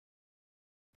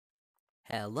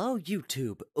Hello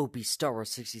YouTube, OB Star Wars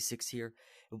 66 here,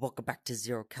 and welcome back to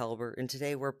Zero Caliber, and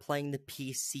today we're playing the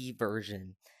PC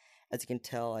version. As you can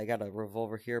tell, I got a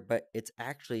revolver here, but it's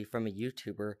actually from a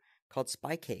YouTuber called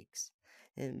Spy Cakes.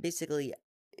 And basically,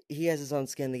 he has his own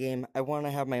skin in the game. I want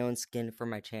to have my own skin for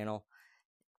my channel.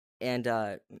 And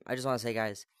I just want to say,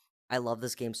 guys, I love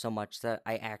this game so much that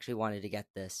I actually wanted to get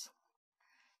this.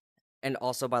 And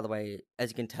also, by the way, as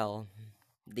you can tell,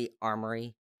 the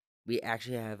armory, we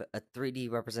actually have a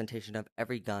 3D representation of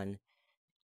every gun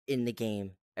in the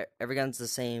game. Every gun's the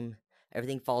same.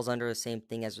 Everything falls under the same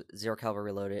thing as Zero Caliber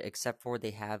Reloaded, except for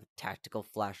they have tactical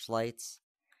flashlights.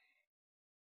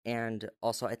 And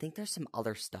also, I think there's some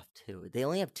other stuff too. They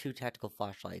only have 2 tactical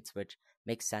flashlights, which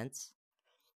makes sense.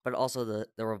 But also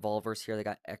the revolvers here, they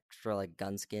got extra like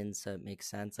gun skins, so it makes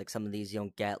sense. Like some of these you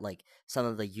don't get. Like some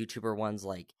of the YouTuber ones,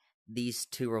 like these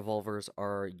 2 revolvers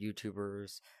are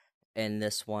YouTubers, and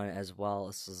this one as well.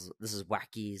 This is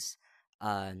Wacky's,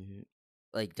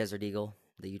 like Desert Eagle,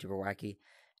 the YouTuber Wacky,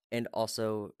 and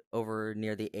also over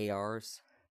near the ARs,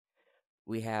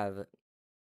 we have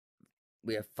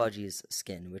Fudgy's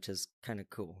skin, which is kind of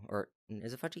cool. Or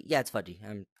is it Fudgy? Yeah, it's Fudgy.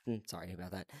 I'm sorry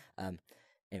about that.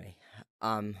 Anyway,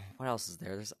 what else is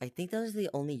there? I think those are the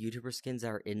only YouTuber skins that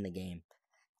are in the game.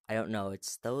 I don't know.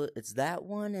 It's that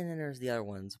one, and then there's the other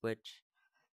ones, which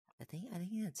I think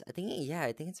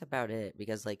it's about it,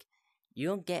 because like you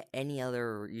don't get any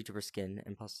other YouTuber skin,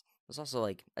 and plus there's also,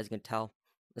 like, as you can tell,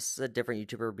 this is a different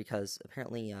YouTuber because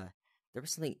apparently there was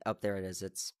something up there.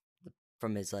 It's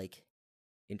from his like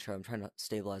intro. I'm trying to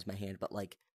stabilize my hand, but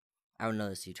like I don't know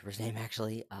this YouTuber's name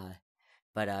actually.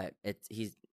 But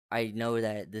I know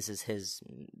that this is his,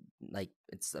 like,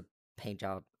 it's a paint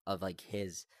job of like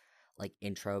his like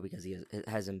intro, because he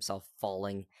has himself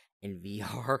falling in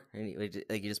VR, and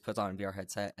he just puts on a VR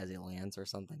headset as he lands or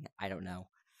something. I don't know.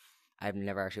 I've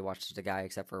never actually watched the guy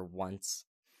except for once,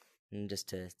 just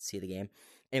to see the game.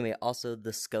 Anyway, also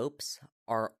the scopes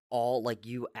are all like,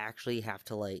 you actually have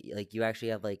to like you actually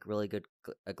have like really good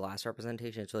glass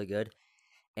representation. It's really good,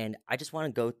 and I just want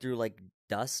to go through like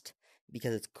dust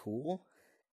because it's cool.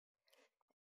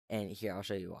 And here, I'll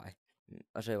show you why.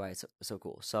 It's so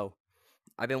cool. So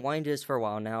I've been wanting to do this for a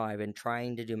while now. I've been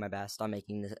trying to do my best on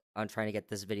trying to get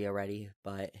this video ready,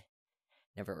 but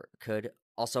never could.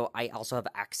 Also, I also have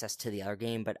access to the other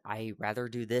game, but I rather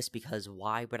do this because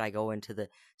why would I go into the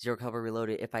Zero Caliber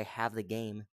Reloaded if I have the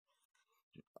game?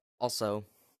 Also,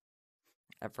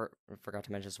 I forgot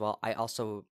to mention as well, I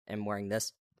also am wearing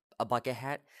a bucket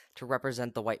hat, to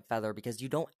represent the white feather, because you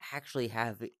don't actually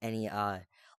have any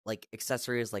like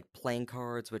accessories like playing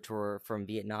cards, which were from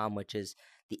Vietnam, which is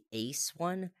the ace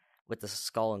one with the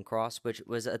skull and cross, which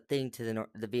was a thing to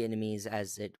the Vietnamese,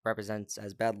 as it represents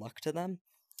as bad luck to them.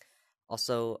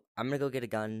 Also, I'm gonna go get a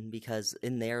gun because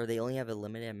in there they only have a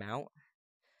limited amount.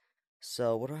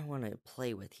 So what do I want to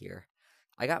play with here?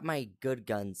 I got my good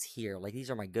guns here. Like,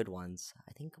 these are my good ones.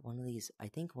 I think one of these.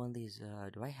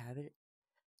 Do I have it?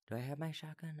 Do I have my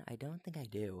shotgun? I don't think I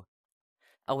do.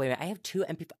 Oh wait, I have 2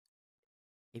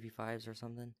 AP5s or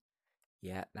something.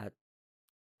 Yeah,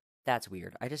 that's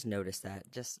weird. I just noticed that.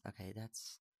 Okay,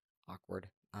 that's awkward.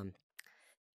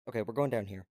 Okay, we're going down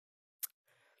here.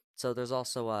 So there's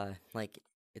also like,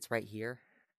 it's right here.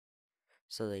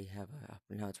 So they have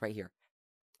no, it's right here.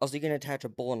 Also, you can attach a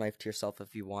bullet knife to yourself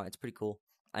if you want. It's pretty cool.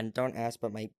 And don't ask,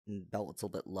 but my belt's a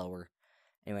little bit lower.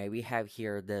 Anyway, we have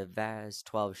here the Vaz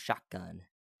 12 shotgun.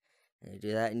 And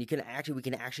do that, and we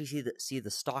can actually see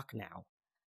the stock now.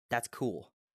 That's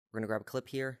cool. We're gonna grab a clip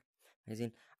here.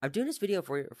 Amazing. I'm doing this video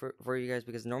for you guys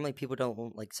because normally people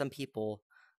don't like. Some people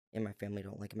in my family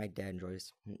don't like it. My dad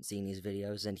enjoys seeing these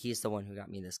videos, and he's the one who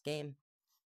got me this game.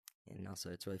 And also,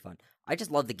 it's really fun. I just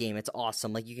love the game. It's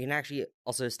awesome. Like, you can actually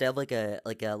also instead of like a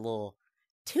little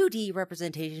 2D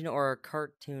representation or a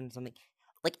cartoon, something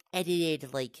like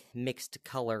edited, like mixed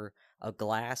color of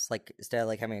glass. Like, instead of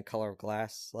like having a color of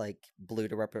glass, like blue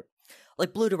to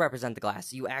represent the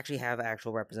glass, you actually have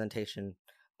actual representation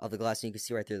of the glass, and you can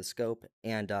see right through the scope.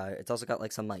 And it's also got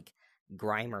like some like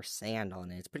grime or sand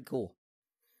on it. It's pretty cool.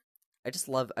 I just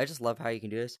love how you can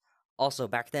do this. Also,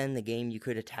 back then in the game, you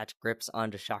could attach grips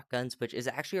onto shotguns, which is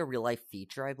actually a real life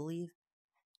feature, I believe.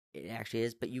 It actually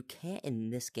is, but you can't in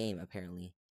this game,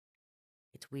 apparently.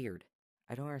 It's weird.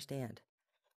 I don't understand.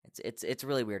 It's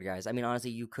really weird, guys. I mean, honestly,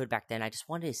 you could back then. I just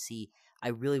wanted to see. I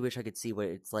really wish I could see what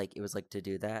it was like to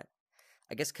do that.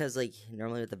 I guess because, like,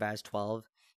 normally with the Vaz 12,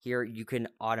 here you can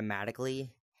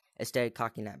automatically, instead of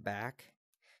cocking that back,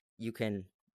 you can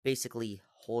basically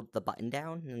hold the button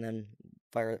down and then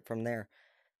fire it from there.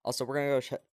 Also, we're gonna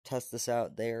go test this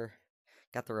out there.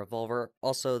 got the revolver.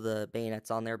 Also, the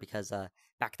bayonet's on there because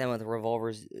back then with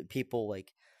revolvers, people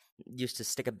like used to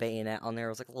stick a bayonet on there.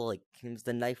 It was like a little like it was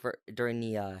the knife during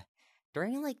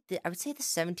during like I would say the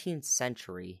 17th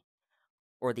century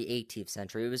or the 18th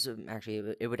century. It was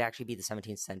actually it would actually be the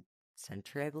 17th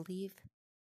century, I believe,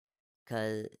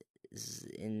 because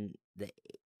in the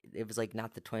it was like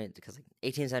not the 20th because like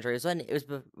 18th century it was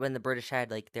when the British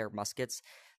had like their muskets.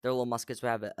 Their little muskets would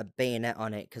have a bayonet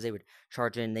on it because they would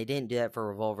charge in. They didn't do that for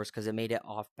revolvers because it made it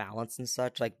off balance and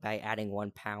such, like by adding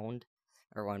 1 pound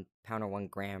or 1 pound or 1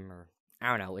 gram or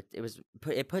I don't know.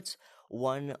 It puts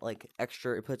one like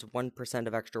extra. It puts 1%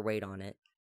 of extra weight on it.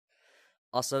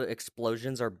 Also,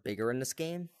 explosions are bigger in this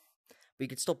game, but you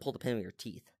can still pull the pin with your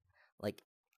teeth. Like,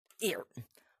 ew.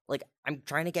 Like, I'm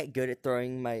trying to get good at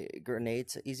throwing my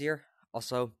grenades easier.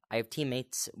 Also, I have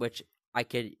teammates, which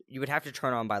you would have to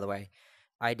turn on, by the way.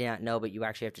 I did not know, but you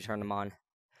actually have to turn them on.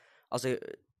 Also,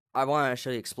 I want to show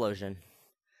you explosion.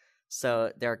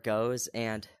 So, there it goes,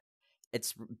 and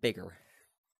it's bigger.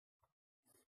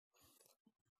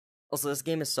 Also, this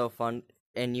game is so fun,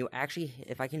 and you actually,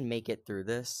 if I can make it through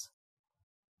this,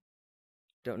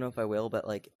 don't know if I will, but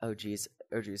like, oh geez.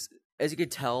 As you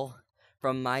could tell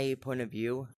from my point of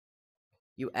view,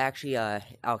 you actually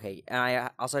okay. And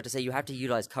I also have to say you have to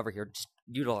utilize cover here. Just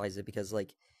utilize it because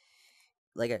like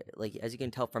as you can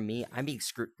tell from me, I'm being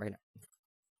screwed right now.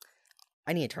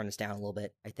 I need to turn this down a little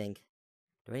bit. I think.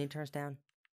 Do I need to turn this down?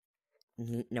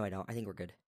 No, I don't. I think we're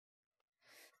good.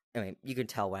 Anyway, you can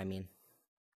tell what I mean.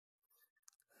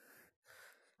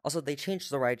 Also, they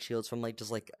changed the riot shields from like just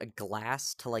like a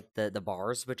glass to like the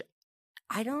bars, which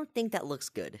I don't think that looks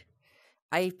good.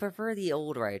 I prefer the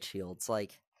old riot shields.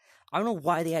 Like, I don't know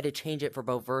why they had to change it for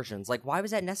both versions. Like, why was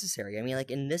that necessary? I mean,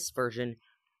 like in this version,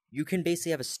 you can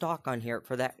basically have a stock on here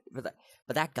for that, but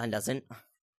that gun doesn't.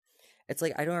 It's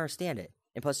like I don't understand it.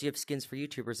 And plus, you have skins for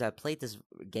YouTubers that played this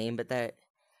game, but that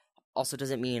also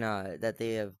doesn't mean that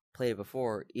they have played it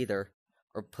before either,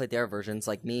 or played their versions.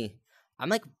 Like me, I'm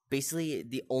like basically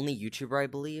the only YouTuber I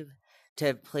believe to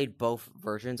have played both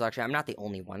versions. Actually, I'm not the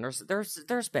only one.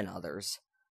 There's been others,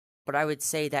 but I would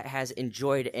say that has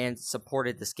enjoyed and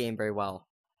supported this game very well.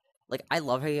 Like, I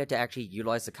love how you have to actually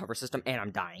utilize the cover system, and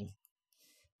I'm dying.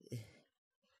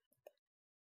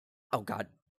 Oh god.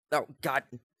 Oh god.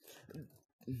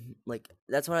 Like,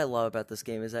 that's what I love about this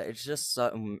game, is that it's just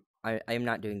something. I am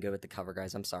not doing good with the cover,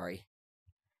 guys. I'm sorry.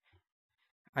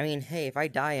 I mean, hey, if I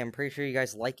die, I'm pretty sure you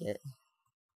guys like it.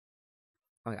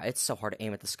 Oh my god, it's so hard to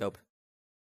aim at the scope.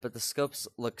 But the scopes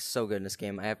look so good in this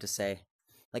game, I have to say.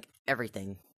 Like,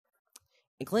 everything.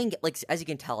 Including, like, as you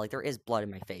can tell, like, there is blood in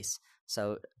my face.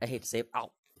 So, I hate to say it.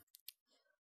 Ow.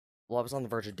 Well, I was on the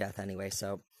verge of death anyway,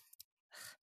 so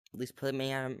at least put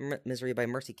me out of misery by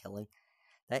mercy killing.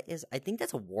 I think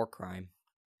that's a war crime.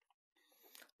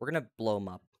 We're gonna blow him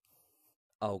up.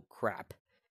 Oh, crap.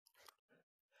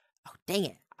 Oh, dang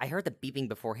it. I heard the beeping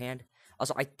beforehand.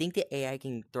 Also, I think the AI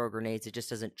can throw grenades, it just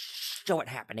doesn't show it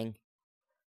happening.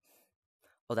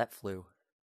 Oh, that flew.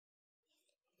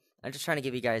 I'm just trying to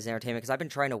give you guys entertainment, because I've been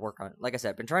trying to work on, like I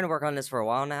said, I've been trying to work on this for a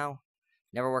while now.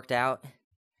 Never worked out.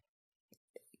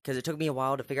 Because it took me a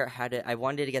while to figure out I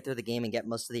wanted to get through the game and get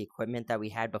most of the equipment that we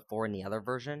had before in the other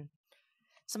version.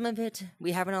 Some of it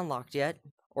we haven't unlocked yet,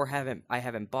 or I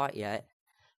haven't bought yet.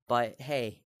 But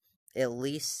hey, at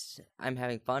least I'm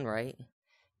having fun, right?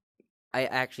 I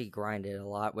actually grinded a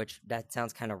lot, which that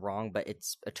sounds kind of wrong, but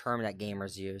it's a term that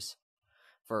gamers use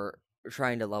for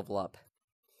trying to level up.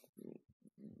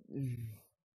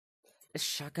 This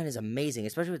shotgun is amazing,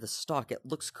 especially with the stock. It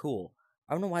looks cool.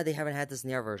 I don't know why they haven't had this in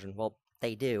the other version. Well,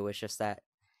 they do. It's just that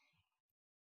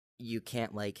you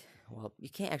can't you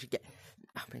can't actually get.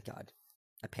 Oh my god,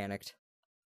 I panicked.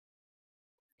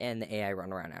 And the AI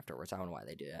run around afterwards. I don't know why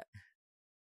they do that.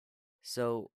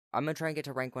 So I'm gonna try and get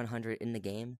to rank 100 in the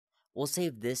game. We'll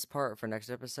save this part for next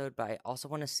episode, but I also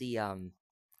want to see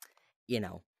you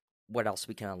know, what else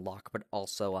we can unlock. But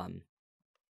also I'm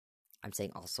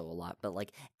saying also a lot, but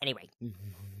like anyway,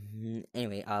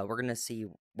 we're gonna see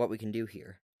what we can do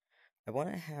here. I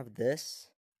want to have this,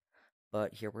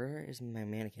 but here, where is my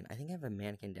mannequin? I think I have a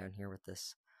mannequin down here with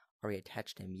this already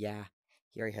attached to him. Yeah,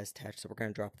 he already has attached, so we're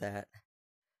gonna drop that.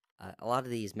 A lot of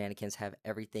these mannequins have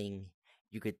everything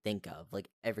you could think of, like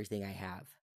everything I have.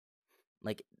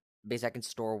 Like, basically, I can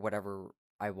store whatever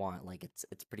I want. Like,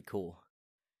 it's pretty cool.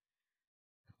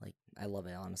 Like, I love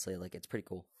it, honestly. Like, it's pretty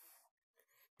cool.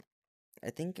 I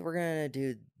think we're gonna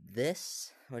do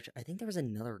this, which I think there was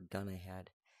another gun I had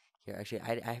here. Actually,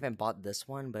 I haven't bought this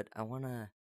one, but I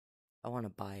wanna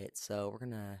buy it. So we're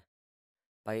gonna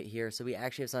buy it here. So we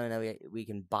actually have something that we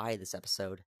can buy this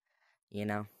episode. You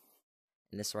know,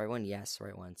 And this the right one? Yes, the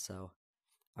right one. So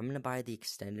I'm gonna buy the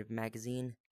extended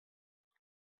magazine.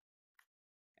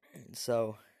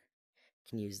 So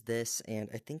can use this, and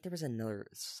I think there was another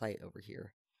site over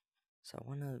here. So I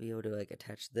want to be able to like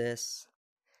attach this,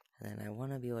 and then I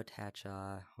want to be able to attach.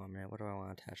 Oh man, what do I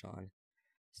want to attach on?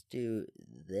 Let's do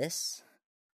this,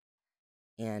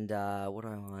 and what do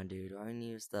I want to do? Do I want to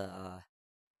use the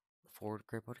forward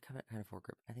grip? What kind of forward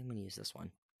grip? I think I'm gonna use this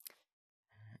one.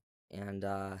 And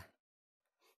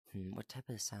what type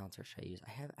of silencer should I use?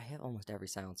 I have almost every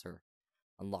silencer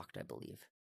unlocked, I believe.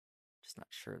 Just not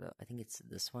sure though. I think it's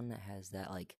this one that has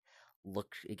that like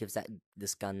look. It gives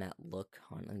this gun that look.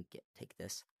 Hold on, let me take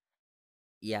this.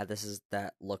 Yeah, this is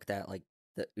that look that like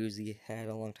the Uzi had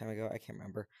a long time ago. I can't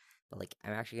remember, but like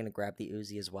I'm actually gonna grab the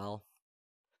Uzi as well,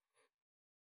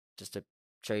 just to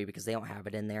show you because they don't have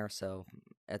it in there. So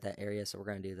at that area, so we're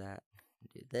gonna do that.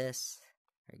 Do this.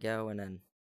 There we go, and then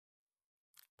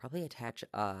probably attach.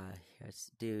 Let's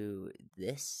do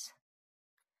this,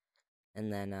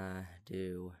 and then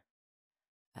do.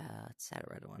 Let's add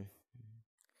a red one.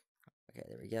 Okay,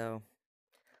 there we go.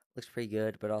 Looks pretty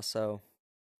good, but also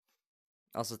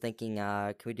thinking,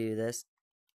 can we do this?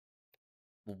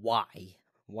 Why?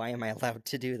 Why am I allowed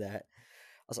to do that?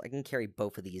 Also, I can carry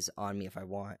both of these on me if I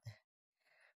want,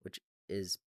 which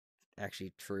is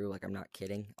actually true. Like, I'm not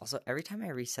kidding. Also, every time I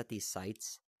reset these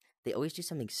sites, they always do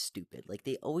something stupid. Like,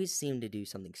 they always seem to do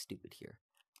something stupid here.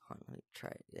 Hold on, let me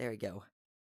try it. There we go.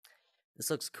 This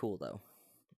looks cool, though.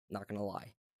 Not gonna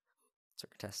lie. So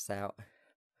we're gonna test this out.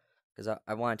 Because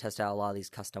I want to test out a lot of these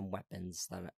custom weapons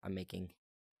that I'm making.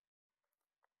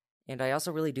 And I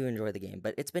also really do enjoy the game,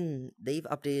 but they've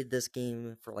updated this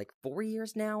game for like 4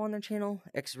 years now on their channel,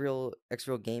 Xreal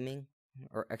Gaming,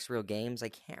 or Xreal Games. I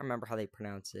can't remember how they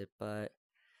pronounce it, but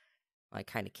I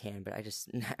kind of can, but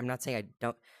I'm not saying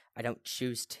I don't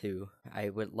choose to. I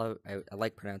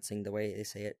like pronouncing the way they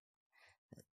say it,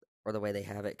 or the way they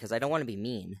have it, because I don't want to be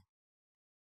mean.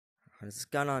 This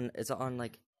gun it's on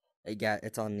like, yeah,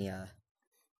 it's on the,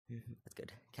 that's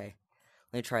good, okay,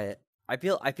 let me try it. I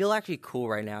feel actually cool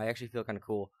right now. I actually feel kind of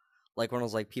cool, like one of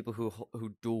those like people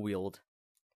who dual wield.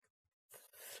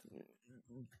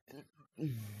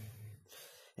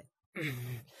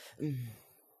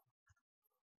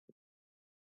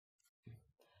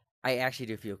 I actually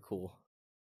do feel cool.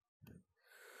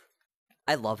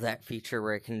 I love that feature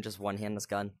where I can just one hand this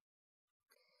gun.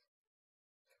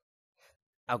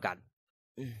 Oh god.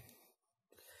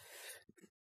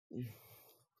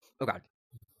 Oh god.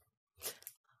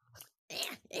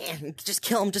 Just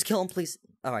kill him, please.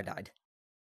 Oh, I died.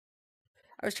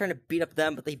 I was trying to beat up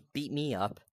them, but they beat me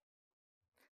up.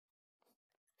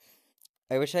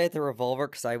 I wish I had the revolver,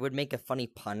 because I would make a funny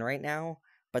pun right now,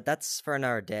 but that's for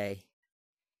another day.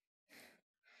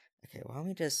 Okay, why don't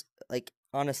we just, like,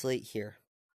 honestly, here,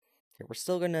 we're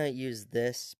still gonna use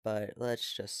this, but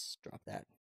let's just drop that,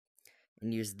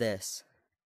 and use this.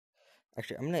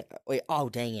 Actually, I'm gonna, wait, oh,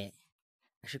 dang it.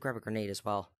 I should grab a grenade as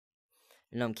well.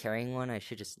 You know, I'm carrying one, I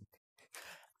should just,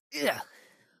 yeah.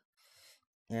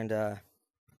 And, let's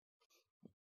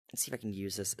see if I can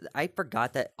use this. I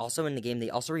forgot that also in the game, they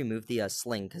also removed the,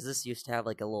 sling, because this used to have,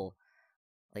 like, a little,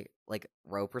 like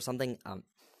rope or something. I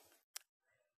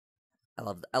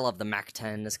love the Mac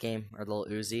 10 in this game, or the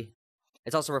little Uzi.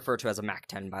 It's also referred to as a Mac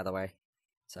 10, by the way.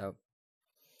 So,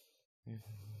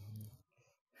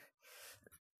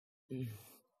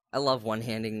 I love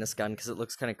one-handing this gun because it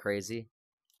looks kind of crazy.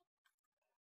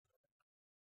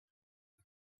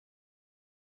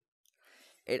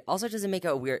 It also doesn't make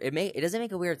a weird. It doesn't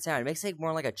make a weird sound. It makes like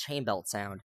more like a chain belt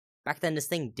sound. Back then, this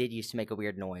thing did used to make a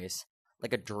weird noise,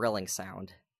 like a drilling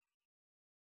sound.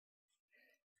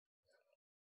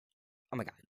 Oh my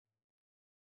god.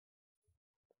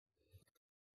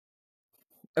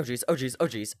 Oh jeez. Oh jeez. Oh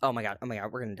jeez. Oh my god. Oh my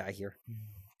god. We're gonna die here.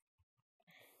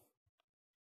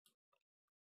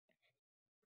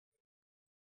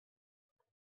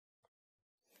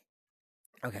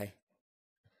 Okay.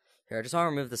 Here, I just want to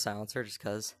remove the silencer just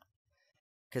cause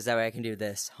that way I can do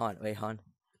this. Han, wait, Han.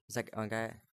 It's like,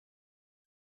 okay.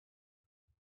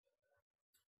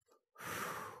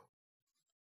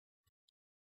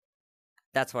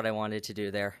 That's what I wanted to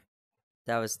do there.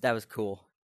 That was cool.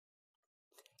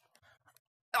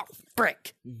 Oh,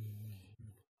 frick!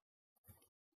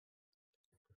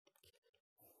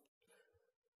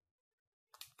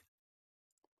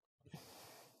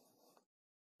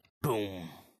 Boom.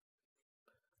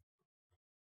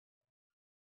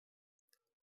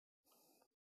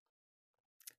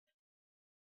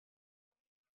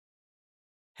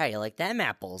 How you like them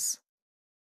apples?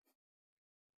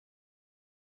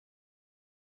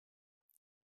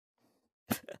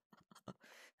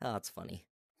 Oh, that's funny.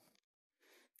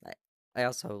 I, I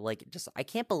also like just I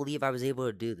can't believe I was able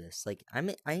to do this. Like I'm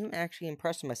actually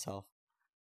impressed with myself.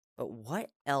 But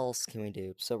what else can we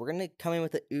do? So we're gonna come in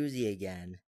with the Uzi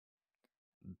again.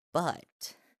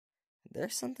 But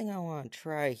there's something I want to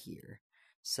try here.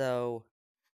 So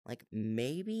like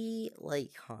maybe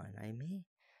like hon,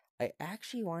 I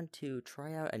actually want to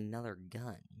try out another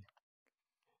gun.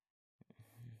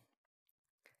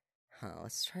 Huh,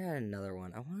 let's try out another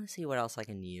one. I want to see what else I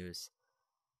can use.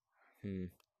 Hmm.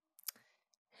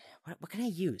 What can I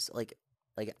use? Like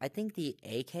I think the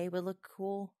AK would look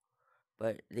cool,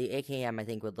 but the AKM I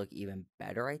think would look even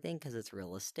better. I think because it's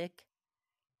realistic.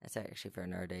 That's actually for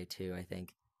another day too. I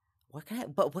think. What can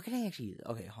I actually use?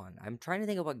 Okay, hold on. I'm trying to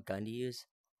think of what gun to use.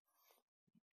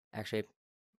 Actually,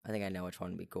 I think I know which one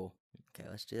would be cool. Okay,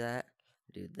 let's do that.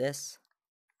 Do this.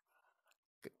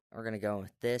 We're gonna go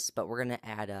with this, but we're gonna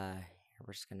add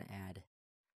we're just gonna add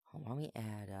why don't we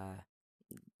add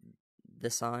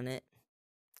this on it?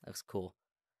 Looks cool.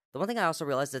 The one thing I also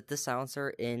realized that this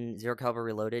silencer in Zero Caliber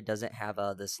Reloaded doesn't have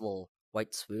this little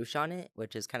white swoosh on it,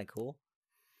 which is kind of cool.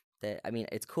 That I mean,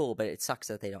 it's cool, but it sucks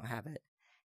that they don't have it.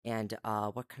 And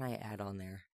what can I add on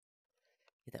there?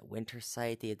 That winter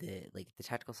sight, the like the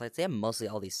tactical sights. They have mostly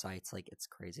all these sights. Like it's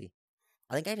crazy.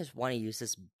 I think I just want to use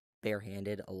this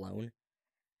barehanded alone.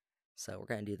 So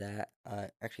we're gonna do that.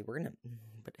 Actually, we're gonna.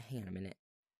 But hang on a minute.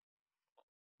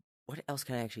 What else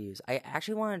can I actually use? I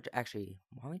actually wanted to actually.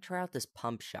 Why don't we try out this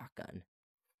pump shotgun?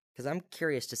 Because I'm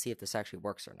curious to see if this actually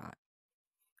works or not.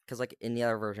 Because like in the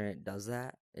other version, it does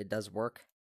that. It does work.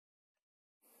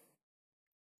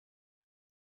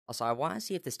 Also, I want to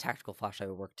see if this tactical flashlight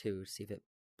would work too. See if it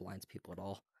blinds people at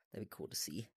all. That'd be cool to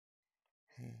see.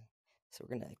 So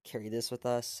we're gonna carry this with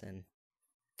us, and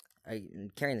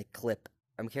I'm carrying the clip.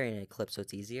 I'm carrying a clip so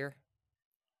it's easier.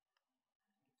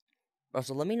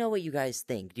 Also, let me know what you guys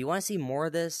think. Do you want to see more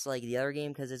of this, like the other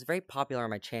game? Because it's very popular on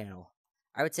my channel.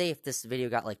 I would say if this video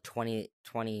got like 20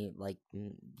 like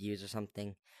views or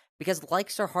something. Because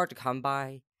likes are hard to come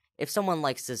by. If someone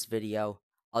likes this video,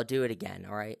 I'll do it again,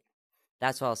 alright?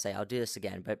 That's what I'll say. I'll do this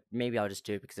again, but maybe I'll just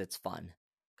do it because it's fun.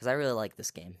 Because I really like this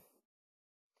game.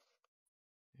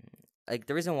 Like,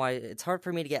 the reason why it's hard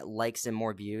for me to get likes and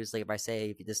more views, like if I say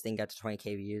if this thing got to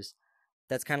 20k views,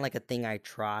 that's kind of like a thing I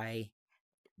try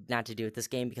not to do with this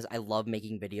game because I love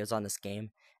making videos on this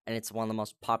game, and it's one of the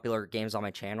most popular games on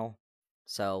my channel.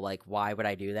 So, like, why would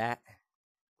I do that?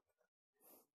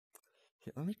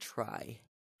 Here, let me try.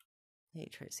 Let me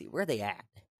try to see. Where are they at?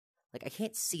 Like, I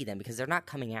can't see them because they're not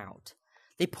coming out.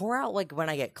 They pour out, like, when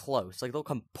I get close. Like, they'll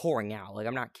come pouring out. Like,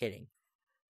 I'm not kidding.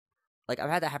 Like, I've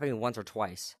had that happen to me once or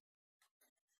twice.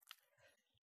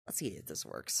 Let's see if this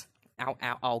works. Ow,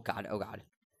 ow, oh god, oh god.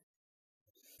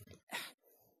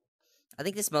 I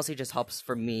think this mostly just helps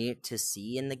for me to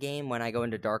see in the game when I go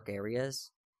into dark areas.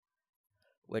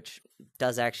 Which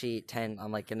does actually tend,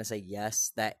 I'm like gonna say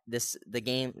yes, that the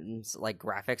game's like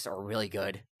graphics are really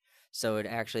good. So it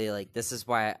actually like this is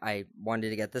why I wanted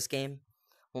to get this game.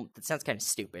 Well, it sounds kind of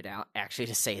stupid actually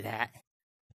to say that.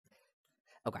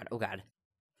 Oh god, oh god.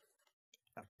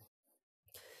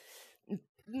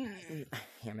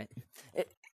 Damn it.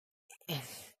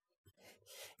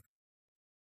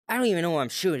 I don't even know what I'm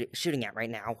shooting at right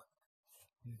now.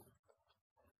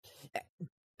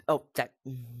 Oh, that.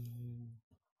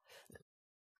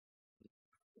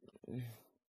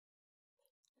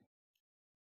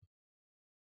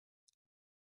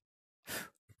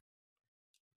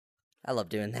 I love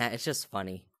doing that. It's just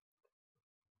funny.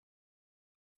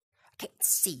 I can't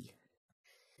see.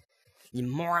 You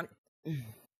moron.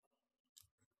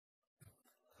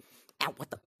 Ow, what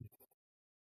the?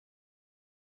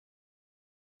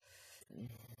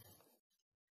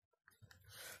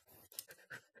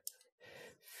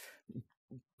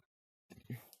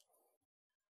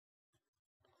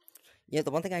 Yeah,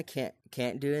 the one thing I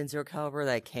can't do in Zero Caliber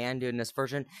that I can do in this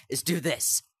version is do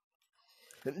this.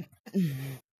 Come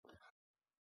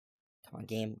on,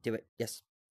 game, do it. Yes.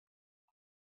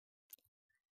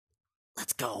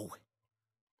 Let's go.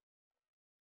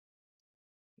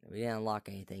 We didn't unlock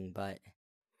anything, but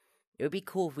it would be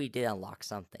cool if we did unlock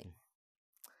something.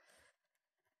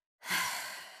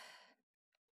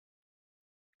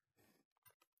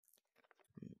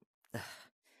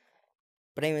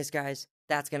 But anyways, guys,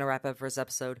 that's going to wrap up for this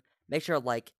episode. Make sure to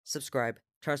like, subscribe,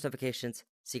 turn on notifications.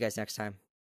 See you guys next time.